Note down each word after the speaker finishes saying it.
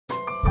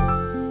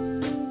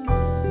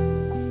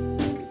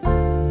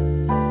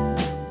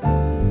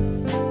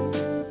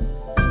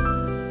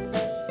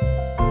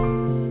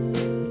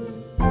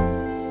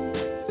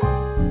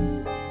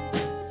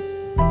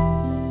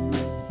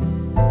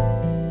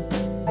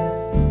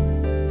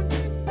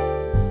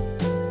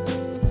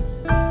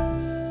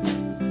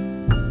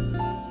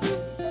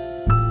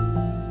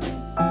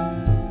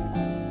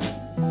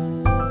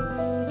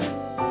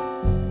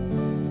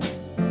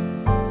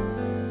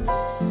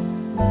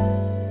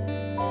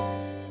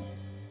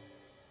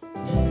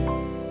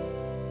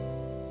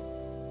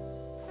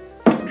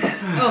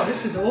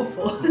this is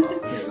awful.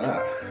 Look at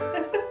that.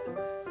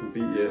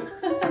 Beat you.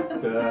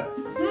 Look at that.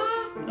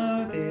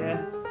 Oh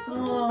dear.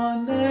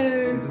 Oh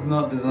no. This is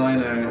not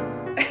designer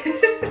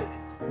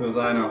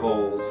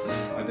holes.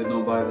 I did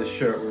not buy this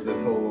shirt with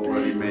this hole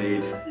already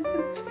made.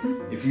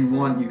 If you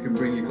want, you can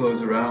bring your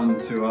clothes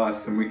around to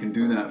us and we can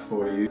do that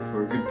for you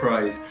for a good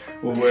price.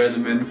 We'll wear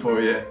them in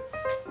for you.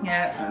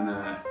 Yeah. And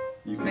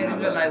you can make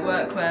them look like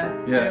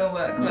workwear. Yeah, real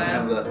workwear. You can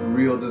have that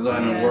real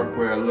designer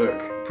workwear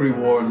look,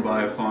 pre-worn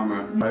by a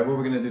farmer. Right, what are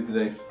we going to do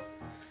today?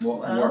 What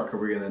work are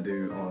we going to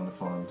do on the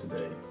farm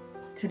today?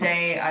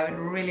 Today I would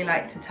really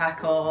like to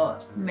tackle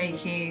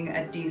making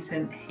a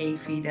decent hay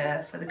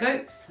feeder for the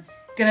goats.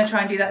 Gonna try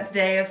and do that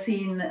today. I've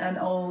seen an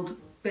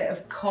old bit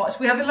of cot.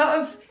 We have a lot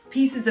of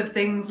pieces of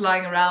things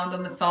lying around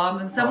on the farm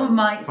and someone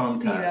might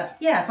see that.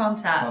 Yeah, farm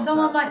tat.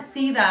 Someone might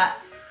see that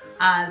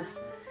as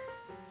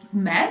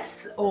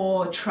mess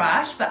or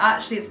trash, but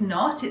actually it's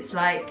not. It's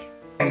like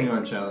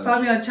Farm challenge.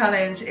 Farm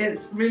challenge.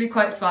 It's really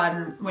quite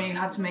fun when you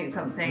have to make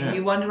something. Yeah.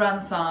 You wander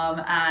around the farm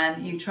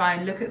and you try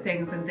and look at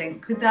things and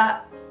think, could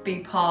that be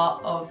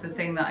part of the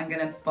thing that I'm going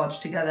to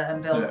bodge together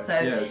and build?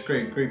 Yeah. Yeah, it's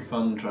great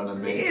fun trying to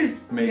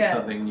make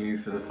something new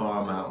for the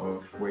farm out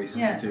of waste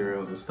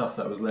materials or stuff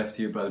that was left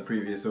here by the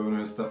previous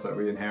owners, stuff that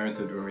we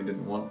inherited when we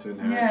didn't want to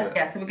inherit it.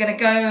 Yeah, so we're going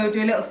to go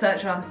do a little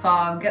search around the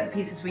farm, get the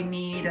pieces we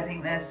need. I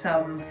think there's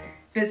some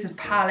bits of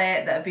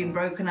pallet that have been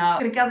broken up. I'm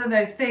going to gather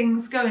those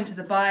things, go into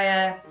the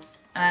buyer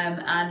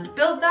and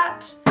build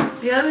that.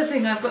 The other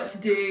thing I've got to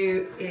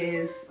do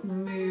is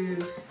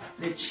move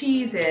the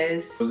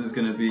cheeses. Rosa's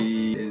going to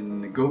be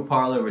in the goat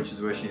parlour, which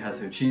is where she has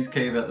her cheese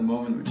cave at the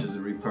moment, which is a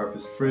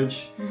repurposed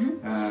fridge.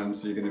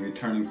 So you're going to be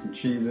turning some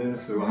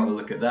cheeses, so we'll have a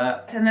look at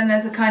that. And then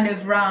there's a kind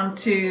of round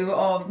 2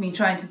 of me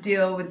trying to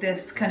deal with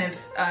this kind of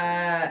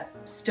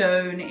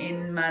stone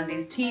in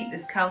Mandy's teat,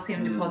 this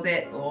calcium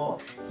deposit or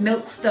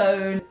milk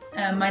stone.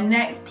 My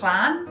next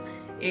plan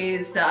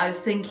is that I was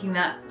thinking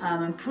that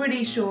I'm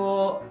pretty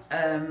sure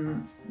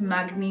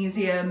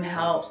magnesium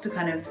helps to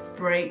kind of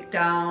break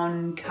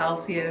down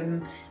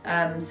calcium,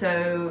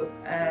 so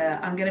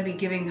I'm going to be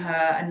giving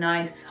her a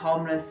nice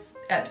harmless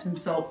Epsom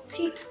salt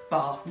teat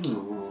bath.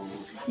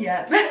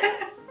 Yeah.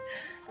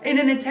 In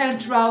an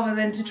attempt, rather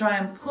than to try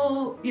and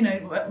pull, you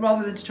know,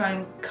 rather than to try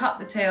and cut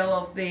the tail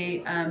of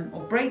the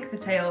or break the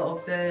tail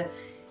of the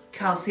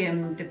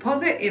calcium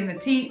deposit in the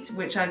teat,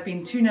 which I've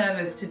been too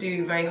nervous to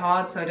do very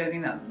hard, so I don't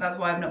think that's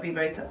why I've not been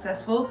very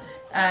successful.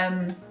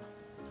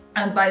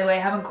 And by the way, I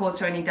haven't caused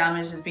her any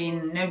damage. There's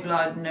been no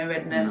blood, no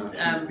redness.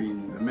 No, she's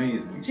been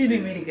amazing. She's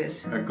been really good.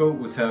 A goat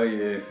will tell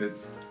you if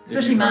it's...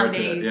 Especially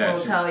Mandy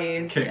will tell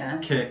you.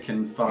 Kick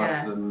and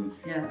fuss, and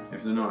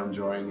if they're not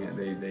enjoying it,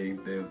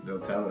 they'll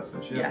tell us,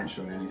 and she hasn't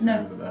shown any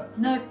signs of that.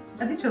 No,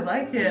 I think she'll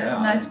like it.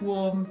 A nice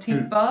warm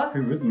teat bath.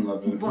 Who wouldn't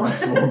love a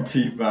nice warm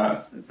teat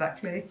bath?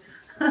 Exactly.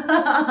 So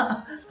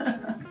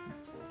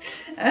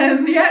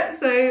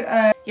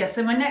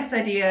my next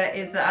idea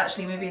is that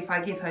actually maybe if I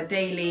give her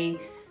daily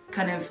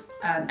kind of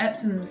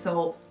Epsom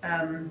salt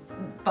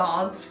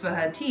baths for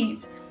her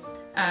teat,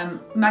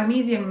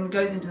 magnesium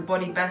goes into the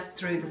body best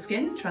through the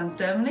skin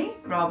transdermally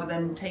rather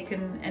than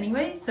taken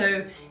anyway. So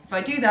if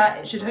I do that,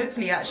 it should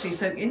hopefully actually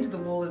soak into the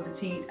wall of the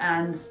teat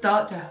and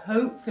start to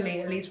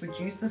hopefully at least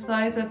reduce the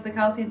size of the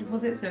calcium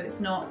deposit, so it's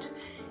not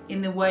in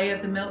the way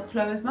of the milk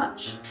flow as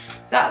much.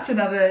 That's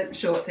another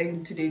short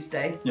thing to do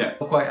today. Yeah,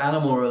 quite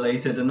animal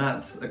related, and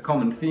that's a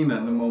common theme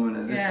at the moment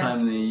at this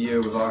time of the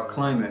year with our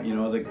climate. You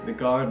know, the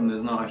garden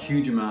is not a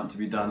huge amount to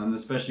be done, and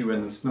especially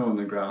when there's snow on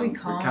the ground, we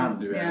can't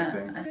do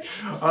anything.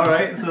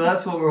 Alright, so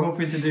that's what we're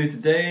hoping to do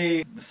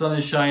today. The sun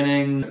is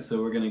shining,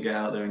 so we're going to get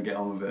out there and get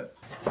on with it.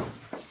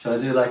 Shall I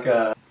do like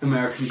a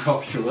American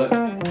cop shallot?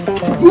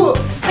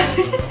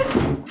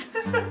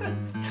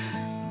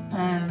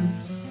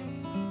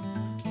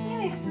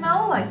 They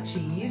smell like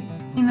cheese.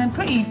 I mean, they're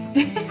pretty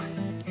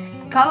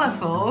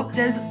colourful.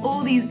 There's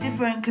all these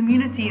different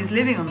communities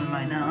living on them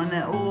right now, and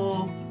they're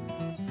all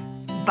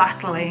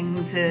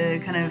battling to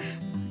kind of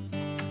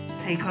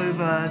take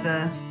over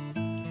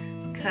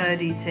the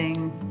turd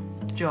eating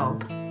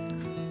job.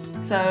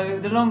 So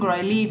the longer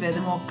I leave it,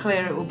 the more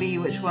clear it will be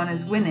which one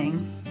is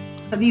winning.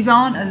 But these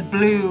aren't as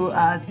blue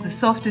as the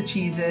softer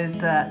cheeses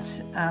that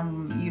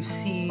you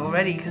see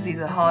already, because these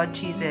are hard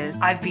cheeses.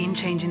 I've been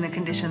changing the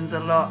conditions a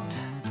lot,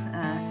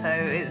 so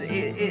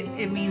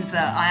it means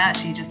that I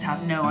actually just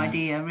have no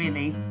idea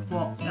really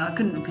what, I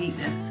couldn't repeat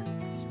this.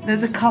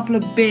 There's a couple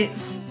of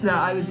bits that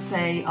I would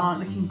say aren't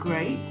looking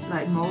great,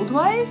 like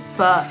mold-wise,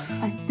 but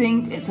I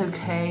think it's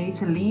okay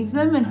to leave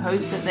them and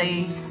hope that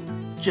they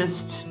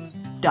just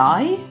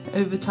die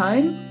over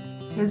time.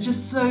 There's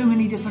just so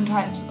many different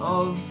types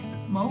of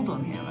mold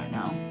on here right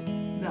now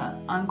that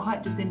I'm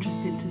quite just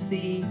interested to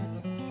see,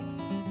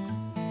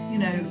 you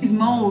know, these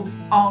molds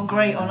aren't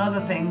great on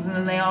other things and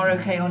then they are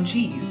okay on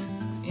cheese,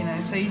 you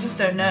know, so you just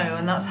don't know,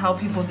 and that's how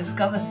people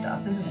discover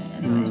stuff, isn't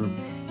it? Anyway.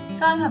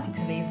 So I'm happy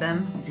to leave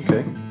them.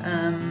 Okay.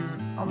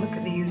 I'll look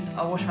at these,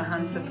 I'll wash my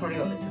hands, they've probably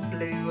got bits of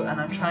blue, and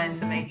I'm trying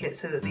to make it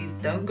so that these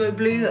don't go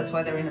blue, that's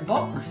why they're in a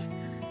box.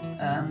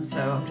 So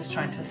I'm just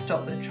trying to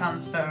stop the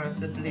transfer of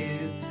the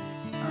blue,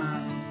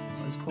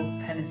 what is called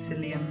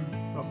Penicillium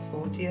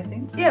roqueforti, I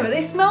think. Yeah, but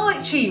they smell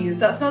like cheese.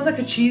 That smells like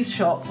a cheese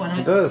shop when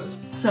It does.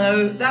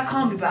 So that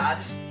can't be bad,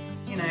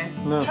 you know.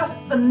 No. Trust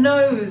the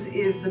nose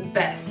is the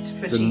best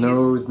for cheese. The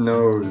nose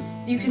knows.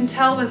 You can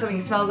tell when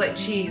something smells like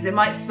cheese. It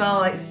might smell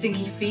like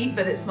stinky feet,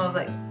 but it smells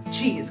like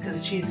cheese,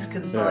 because cheese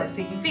can smell like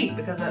stinky feet,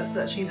 because that's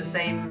actually the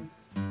same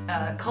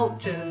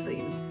cultures that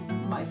you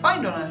might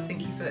find on a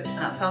stinky foot, and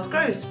that sounds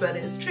gross, but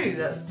it's true.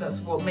 That's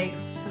what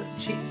makes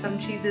some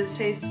cheeses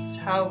taste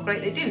how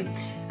great they do.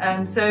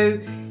 So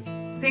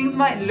things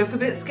might look a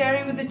bit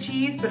scary with the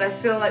cheese, but I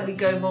feel like we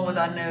go more with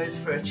our nose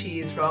for a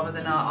cheese rather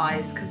than our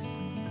eyes, because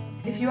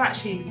if you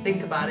actually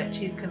think about it,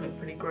 cheese can look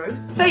pretty gross.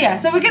 So yeah,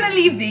 so we're gonna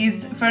leave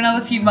these for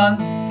another few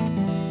months.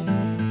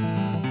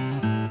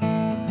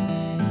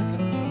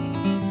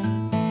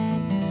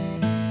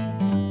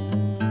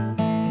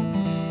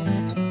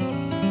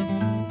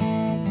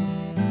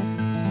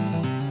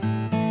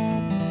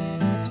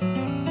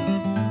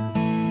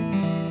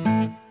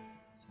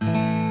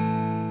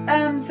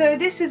 So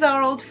this is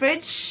our old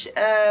fridge.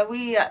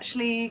 We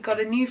actually got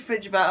a new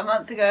fridge about a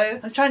month ago.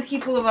 I was trying to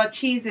keep all of our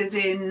cheeses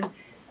in,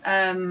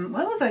 where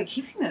was I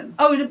keeping them?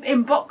 Oh,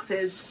 in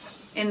boxes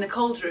in the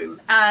cold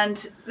room.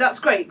 And that's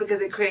great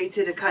because it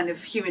created a kind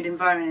of humid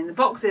environment in the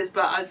boxes,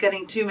 but I was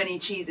getting too many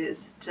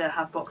cheeses to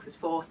have boxes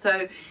for.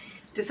 So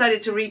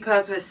decided to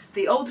repurpose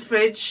the old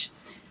fridge.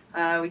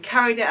 We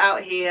carried it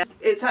out here.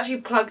 It's actually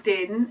plugged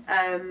in,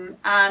 and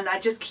I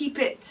just keep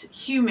it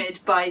humid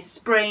by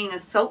spraying a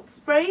salt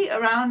spray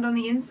around on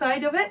the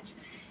inside of it.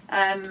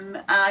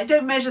 I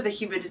don't measure the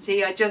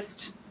humidity, I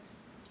just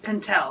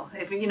can tell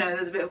if, you know,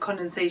 there's a bit of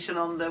condensation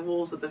on the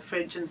walls of the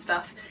fridge and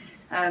stuff,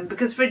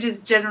 because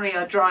fridges generally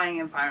are drying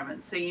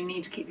environments, so you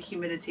need to keep the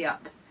humidity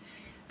up.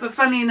 But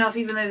funnily enough,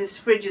 even though this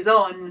fridge is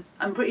on,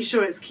 I'm pretty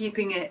sure it's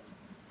keeping it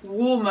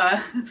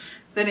warmer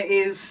than it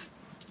is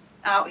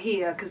out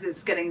here, because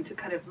it's getting to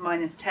kind of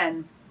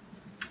 -10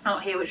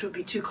 out here, which would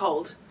be too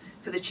cold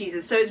for the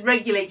cheeses. So it's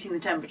regulating the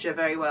temperature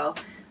very well.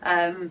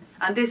 And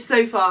this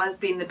so far has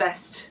been the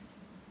best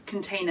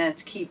container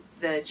to keep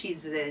the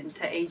cheeses in,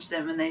 to age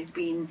them, and they've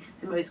been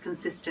the most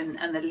consistent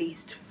and the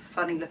least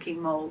funny looking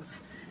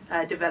moulds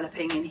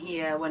developing in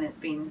here when it's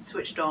been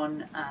switched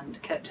on and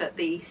kept at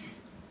the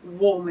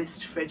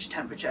warmest fridge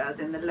temperature, as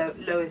in the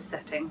lowest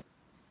setting.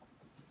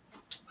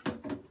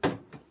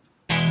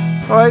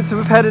 Alright, so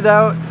we've headed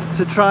out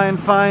to try and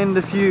find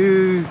a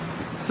few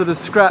sort of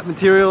scrap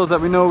materials that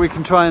we know we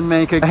can try and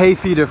make a hay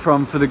feeder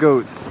from for the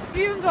goats.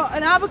 We've even got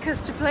an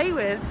abacus to play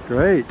with.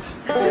 Great,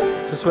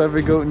 just what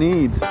every goat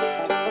needs.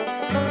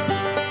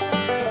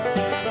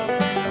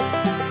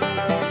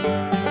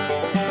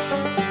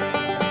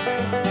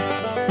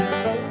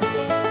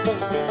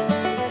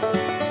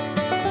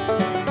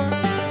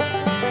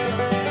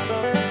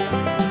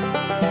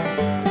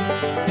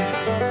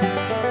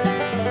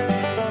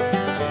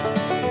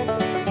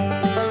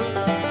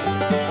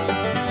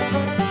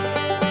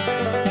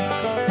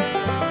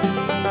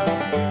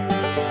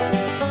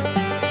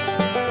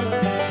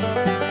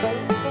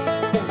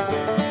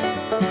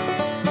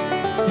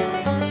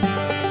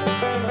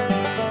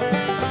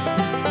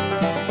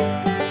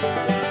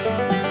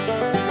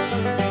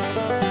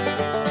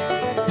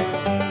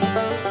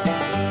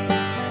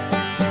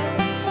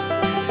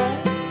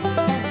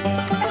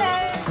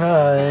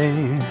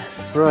 Hi.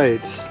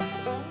 Right.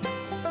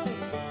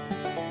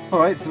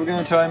 Alright, so we're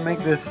going to try and make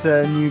this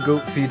new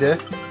goat feeder.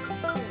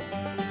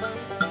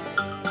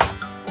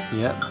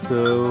 Yep,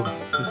 so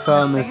we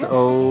found this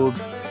old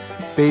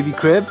baby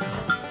crib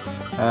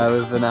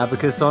with an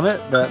abacus on it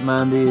that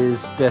Mandy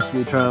is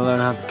desperately trying to learn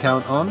how to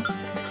count on.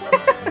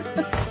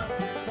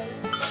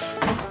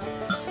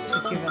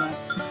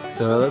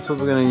 So that's what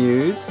we're going to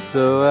use.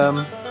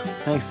 So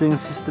next thing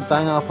is just to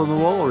bang up on the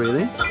wall,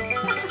 really.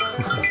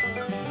 I'm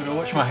going to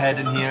watch my head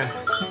in here.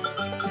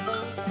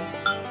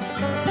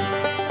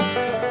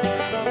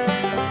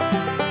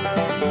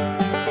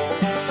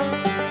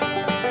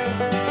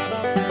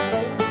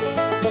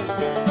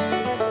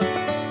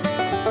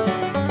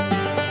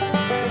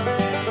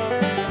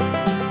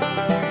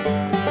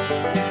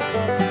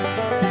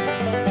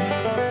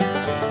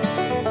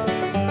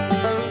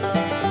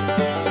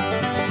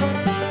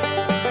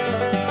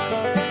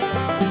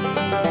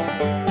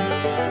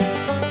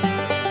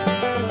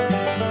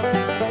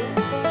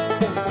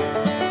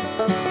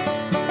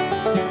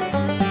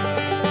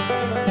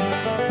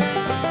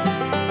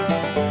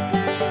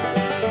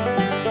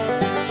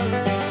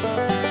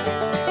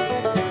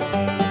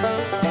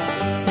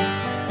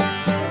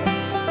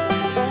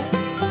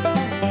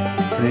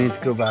 I need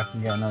to go back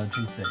and get another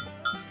tree stick.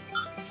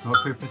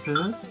 Rock, paper,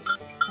 scissors?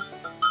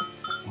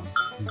 1,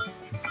 2, 3.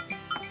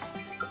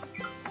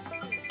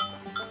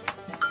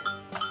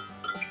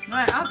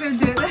 Right, I'll go and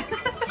do it then.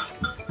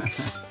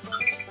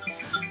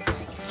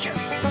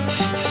 Yes!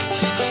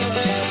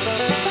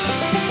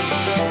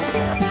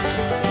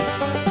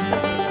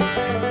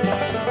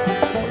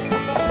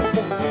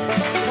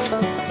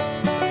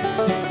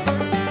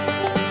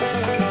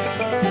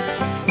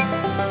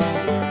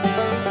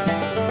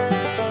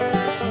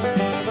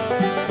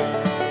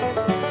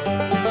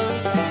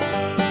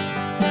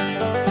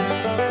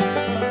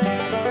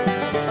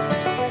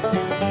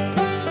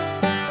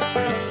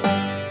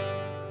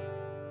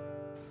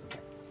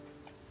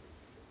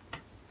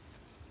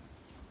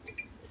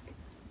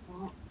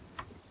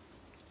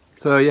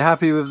 So are you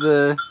happy with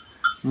the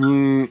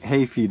new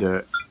hay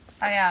feeder?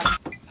 I am.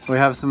 We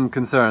have some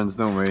concerns,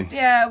 don't we?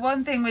 Yeah,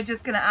 one thing we're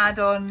just going to add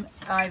on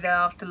either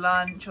after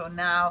lunch or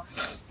now.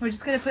 We're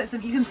just going to put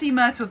some, you can see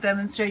Myrtle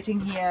demonstrating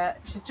here.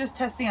 She's just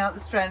testing out the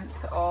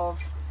strength of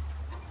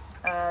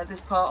this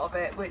part of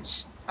it,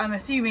 which I'm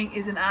assuming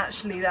isn't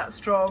actually that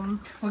strong.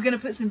 We're going to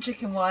put some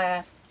chicken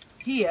wire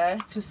here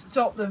to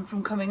stop them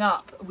from coming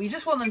up. We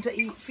just want them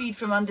to feed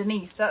from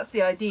underneath. That's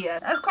the idea.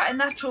 That's quite a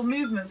natural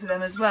movement for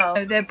them as well.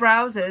 So they're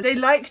browsers. They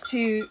like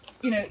to,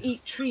 you know,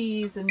 eat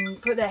trees and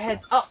put their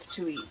heads up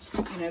to eat,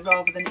 you know,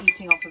 rather than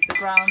eating off of the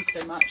ground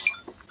so much.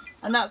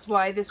 And that's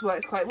why this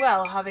works quite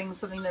well, having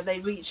something that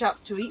they reach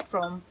up to eat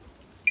from.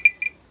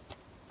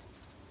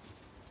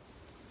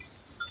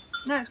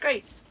 No, it's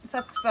great.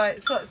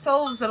 Satisfied. So it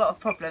solves a lot of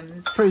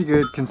problems. Pretty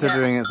good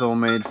considering it's all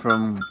made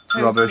from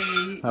rubbish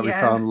that we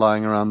found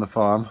lying around the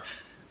farm.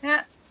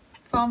 Yeah,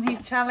 farm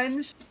heap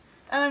challenge.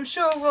 And I'm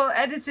sure we'll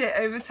edit it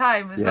over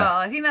time as well.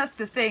 I think that's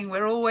the thing,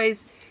 we're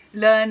always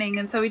learning,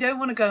 and so we don't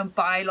want to go and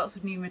buy lots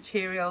of new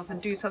materials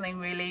and do something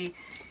really,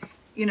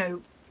 you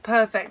know,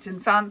 perfect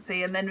and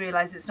fancy and then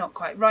realise it's not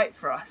quite right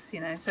for us,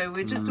 you know. So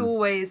we're just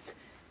always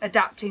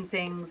adapting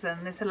things,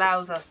 and this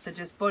allows us to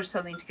just bodge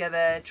something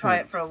together, try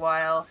it for a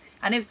while,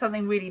 and if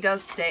something really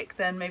does stick,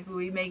 then maybe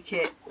we make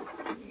it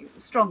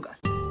stronger.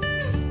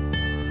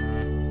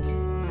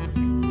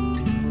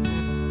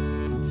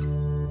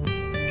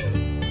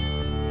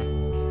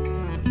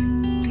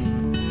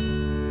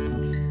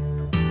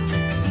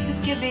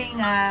 Just giving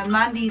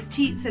Mandy's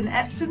teats an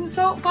Epsom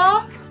salt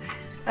bath.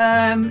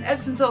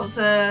 Epsom salt's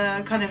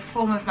a kind of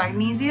form of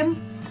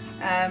magnesium,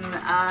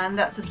 and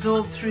that's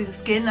absorbed through the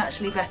skin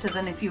actually better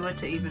than if you were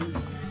to even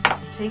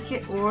take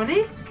it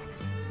orally.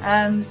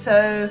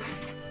 So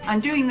I'm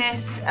doing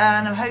this,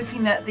 and I'm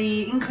hoping that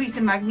the increase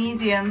in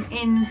magnesium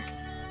in,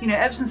 you know,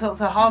 Epsom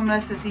salts are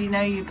harmless, as you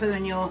know, you put them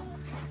in your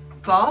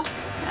bath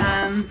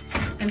and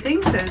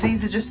things, so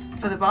these are just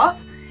for the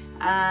bath,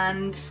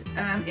 and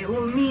it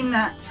will mean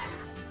that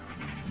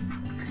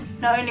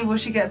not only will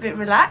she get a bit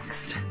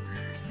relaxed,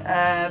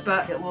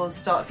 but it will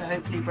start to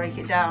hopefully break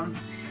it down.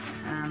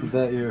 Is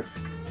that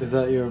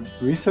your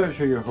research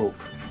or your hope?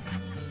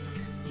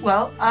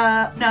 Well,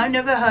 no, I've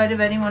never heard of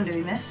anyone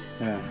doing this.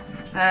 Yeah.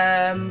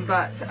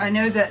 But I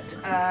know that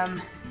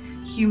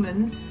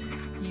humans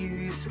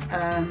use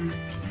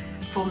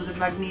forms of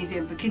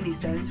magnesium for kidney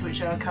stones,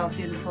 which are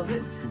calcium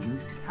deposits,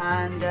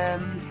 and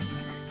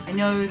I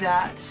know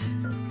that,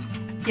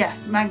 yeah,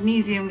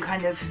 magnesium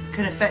kind of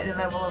can affect the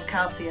level of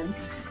calcium,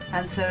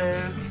 and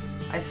so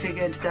I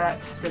figured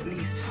that the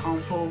least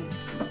harmful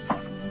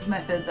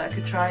method that I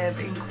could try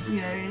of, you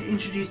know,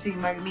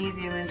 introducing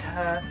magnesium into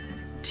her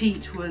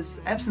teat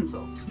was Epsom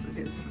salts,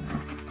 because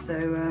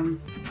so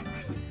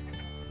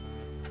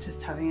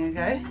just having a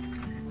go.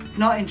 It's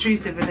not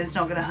intrusive, but it's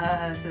not going to hurt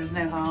her, so there's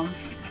no harm.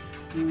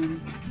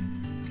 In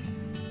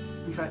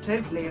fact,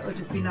 hopefully it will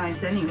just be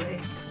nice anyway.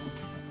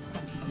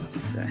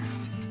 So.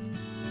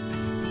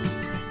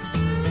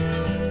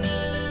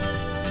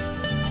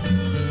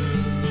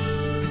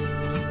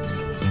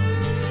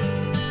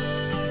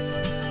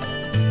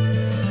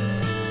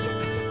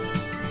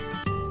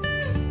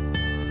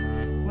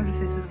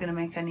 This is going to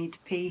make I need to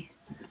pee.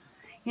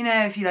 You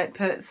know, if you like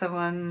put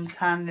someone's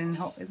hand in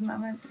hot, isn't that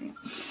meant to?